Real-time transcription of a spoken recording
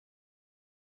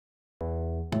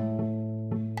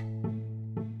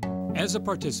As a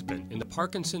participant in the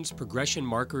Parkinson's Progression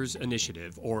Markers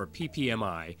Initiative, or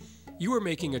PPMI, you are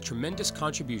making a tremendous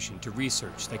contribution to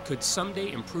research that could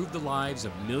someday improve the lives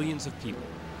of millions of people.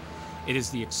 It is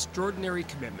the extraordinary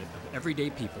commitment of everyday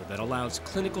people that allows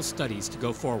clinical studies to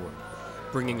go forward,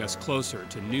 bringing us closer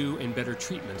to new and better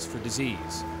treatments for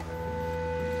disease.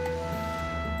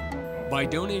 By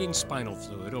donating spinal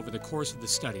fluid over the course of the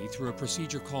study through a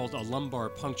procedure called a lumbar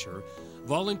puncture,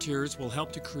 volunteers will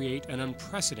help to create an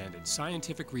unprecedented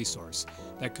scientific resource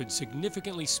that could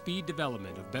significantly speed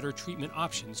development of better treatment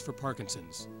options for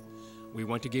Parkinson's. We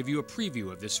want to give you a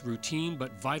preview of this routine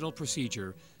but vital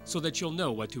procedure so that you'll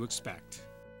know what to expect.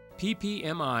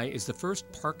 PPMI is the first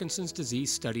Parkinson's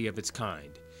disease study of its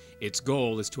kind. Its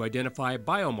goal is to identify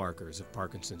biomarkers of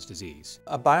Parkinson's disease.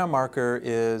 A biomarker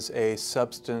is a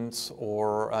substance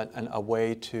or a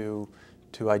way to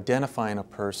identify in a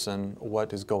person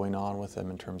what is going on with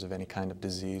them in terms of any kind of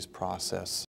disease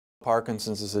process.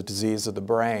 Parkinson's is a disease of the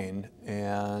brain,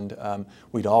 and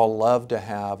we'd all love to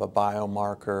have a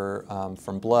biomarker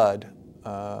from blood,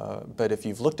 but if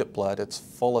you've looked at blood, it's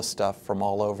full of stuff from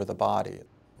all over the body.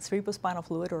 Cerebrospinal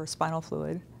fluid, or spinal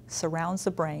fluid, surrounds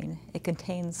the brain. It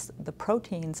contains the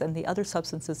proteins and the other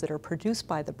substances that are produced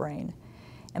by the brain.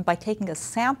 And by taking a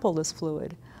sample of this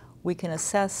fluid, we can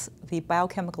assess the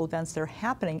biochemical events that are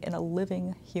happening in a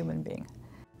living human being.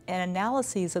 And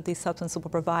analyses of these substances will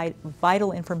provide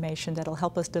vital information that will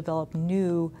help us develop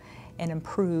new and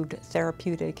improved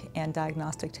therapeutic and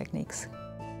diagnostic techniques.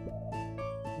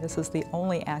 This is the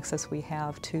only access we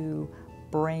have to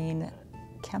brain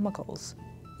chemicals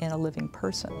in a living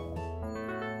person.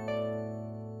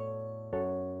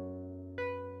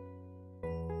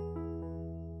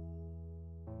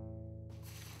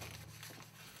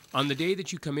 On the day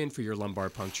that you come in for your lumbar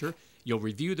puncture, you'll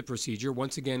review the procedure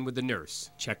once again with the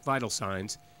nurse, check vital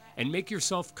signs, and make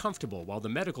yourself comfortable while the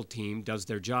medical team does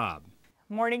their job.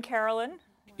 Morning, Carolyn.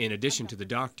 In addition to the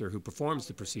doctor who performs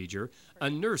the procedure, a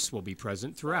nurse will be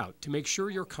present throughout to make sure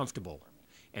you're comfortable,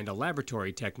 and a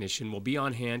laboratory technician will be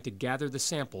on hand to gather the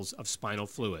samples of spinal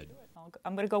fluid.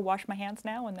 I'm going to go wash my hands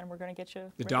now, and then we're going to get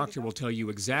you. The doctor will tell you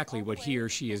exactly what he or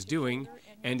she is doing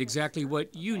and exactly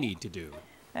what you need to do.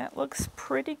 That looks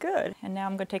pretty good. And now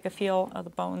I'm going to take a feel of the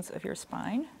bones of your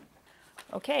spine.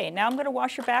 Okay, now I'm going to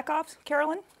wash your back off,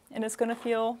 Carolyn, and it's going to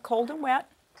feel cold and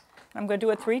wet. I'm going to do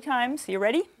it 3 times. You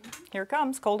ready? Here it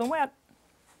comes, cold and wet.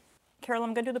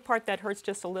 Carolyn, I'm going to do the part that hurts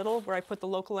just a little, where I put the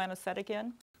local anesthetic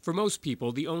in. For most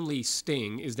people, the only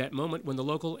sting is that moment when the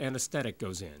local anesthetic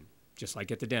goes in, just like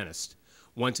at the dentist.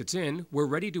 Once it's in, we're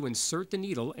ready to insert the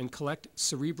needle and collect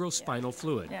cerebrospinal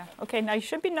fluid. Yeah, okay, now you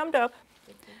should be numbed up.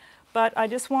 But I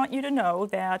just want you to know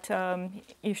that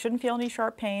you shouldn't feel any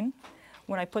sharp pain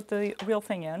when I put the real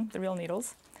thing in, the real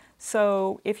needles.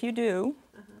 So if you do,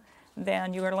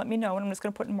 then you're going to let me know, and I'm just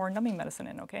going to put more numbing medicine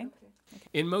in, okay?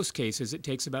 In most cases, it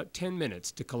takes about 10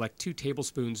 minutes to collect 2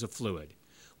 tablespoons of fluid,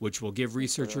 which will give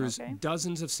researchers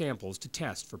dozens of samples to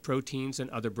test for proteins and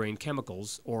other brain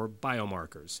chemicals, or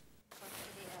biomarkers.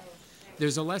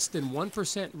 There's a less than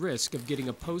 1% risk of getting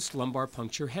a post-lumbar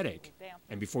puncture headache.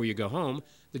 And before you go home,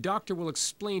 the doctor will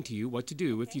explain to you what to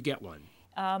do if you get one.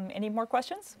 Any more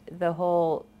questions? The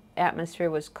whole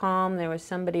atmosphere was calm. There was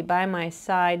somebody by my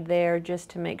side there just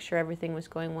to make sure everything was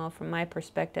going well from my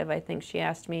perspective. I think she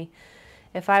asked me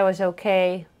if I was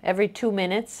okay every 2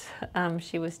 minutes.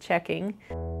 She was checking.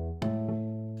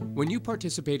 When you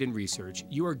participate in research,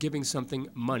 you are giving something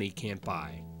money can't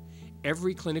buy.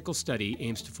 Every clinical study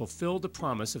aims to fulfill the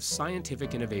promise of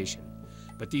scientific innovation,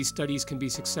 but these studies can be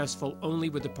successful only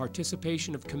with the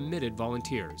participation of committed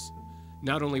volunteers.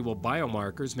 Not only will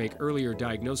biomarkers make earlier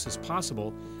diagnosis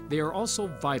possible, they are also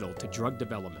vital to drug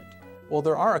development. Well,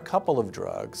 there are a couple of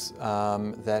drugs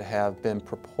that have been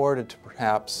purported to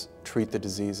perhaps treat the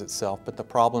disease itself, but the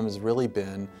problem has really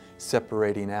been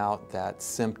separating out that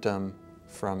symptom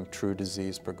from true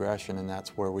disease progression, and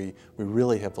that's where we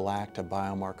really have lacked a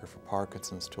biomarker for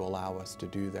Parkinson's to allow us to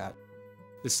do that.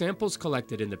 The samples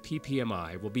collected in the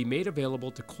PPMI will be made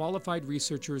available to qualified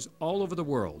researchers all over the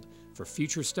world for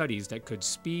future studies that could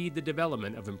speed the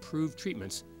development of improved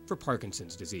treatments for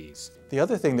Parkinson's disease. The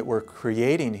other thing that we're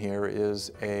creating here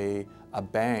is a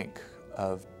bank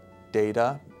of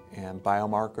data and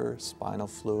biomarkers, spinal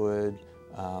fluid,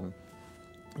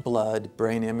 blood,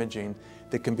 brain imaging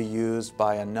that can be used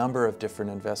by a number of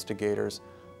different investigators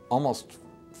almost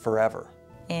forever.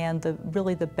 And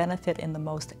really the benefit in the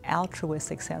most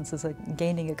altruistic sense is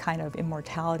gaining a kind of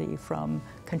immortality from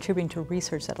contributing to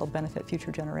research that will benefit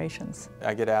future generations.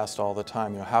 I get asked all the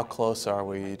time, how close are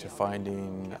we to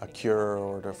finding a cure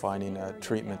or to finding a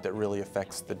treatment that really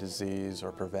affects the disease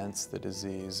or prevents the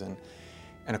disease?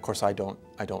 And of course, I don't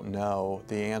know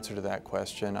the answer to that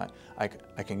question. I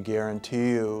can guarantee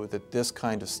you that this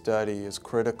kind of study is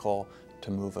critical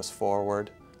to move us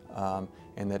forward,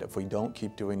 and that if we don't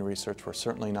keep doing research, we're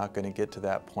certainly not going to get to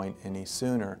that point any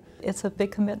sooner. It's a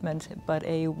big commitment, but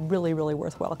a really, really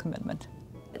worthwhile commitment.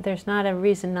 There's not a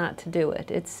reason not to do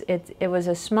it. It was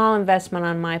a small investment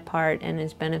on my part and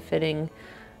is benefiting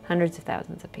hundreds of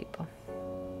thousands of people.